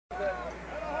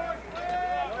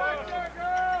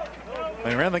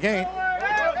They ran the gate.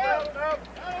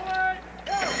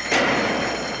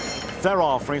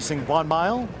 Theroff racing 1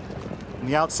 mile. On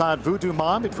the outside, Voodoo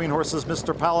Man between horses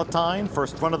Mr. Palatine.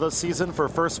 First run of the season for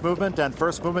First Movement, and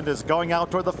First Movement is going out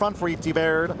toward the front for E.T.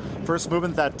 Baird. First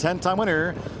Movement, that 10-time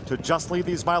winner, to just lead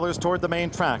these milers toward the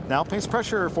main track. Now pace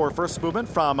pressure for First Movement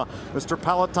from Mr.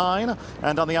 Palatine,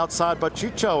 and on the outside,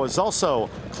 Bachicho is also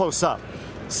close up.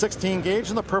 16 gauge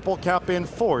in the purple cap in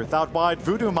 4th. Out wide,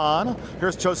 Voodoo Man.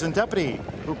 Here's Chosen Deputy,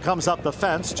 who comes up the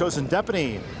fence. Chosen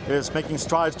Deputy is making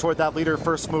strides toward that leader,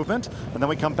 First Movement. And then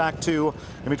we come back to,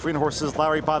 in between horses,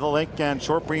 Larry by the Lake and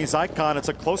Short Breeze Icon. It's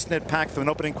a close-knit pack through an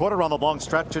opening quarter on the long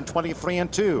stretch in 23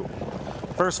 and 2.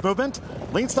 First Movement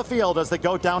leads the field as they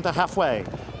go down to halfway.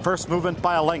 First Movement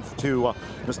by a length to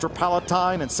Mr.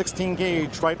 Palatine, and 16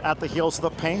 gauge right at the heels of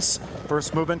the pace.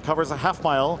 First Movement covers a half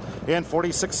mile in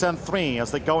 46 and 3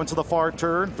 as they go into the far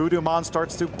turn. Voodoo Man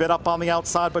starts to bid up on the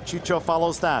outside, but Chicho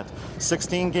follows that.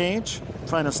 16 gauge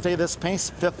trying to stay this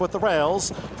pace, 5th with the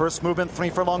rails. First Movement 3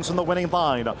 furlongs from the winning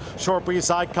line. Short Breeze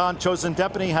Icon, Chosen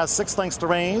Deputy has 6 lengths to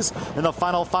raise in the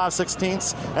final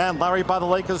 5/16, and Larry by the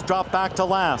Lake has dropped back to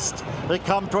last. They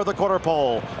come toward the quarter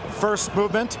pole. First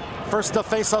Movement first to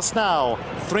face us now.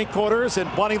 3/4 in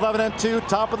 1:11 and 2,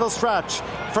 top of the stretch.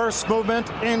 First Movement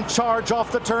in charge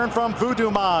off the turn from Voodoo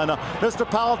Man. Mr.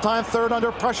 Palatine third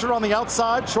under pressure on the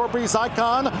outside. Short Breeze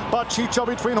Icon, Bachicho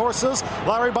between horses.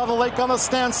 Larry by the Lake on the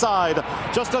stand side.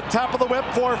 Just a tap of the whip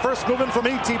for First Movement from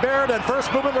E.T. Baird, and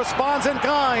First Movement responds in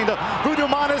kind. Voodoo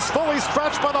Man is fully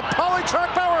stretched by the Polytrack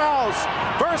powerhouse.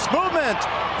 First Movement,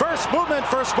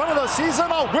 first win of the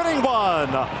season, a winning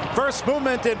one. First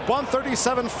Movement in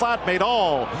 137 flat made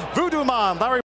all. Voodoo Man, Larry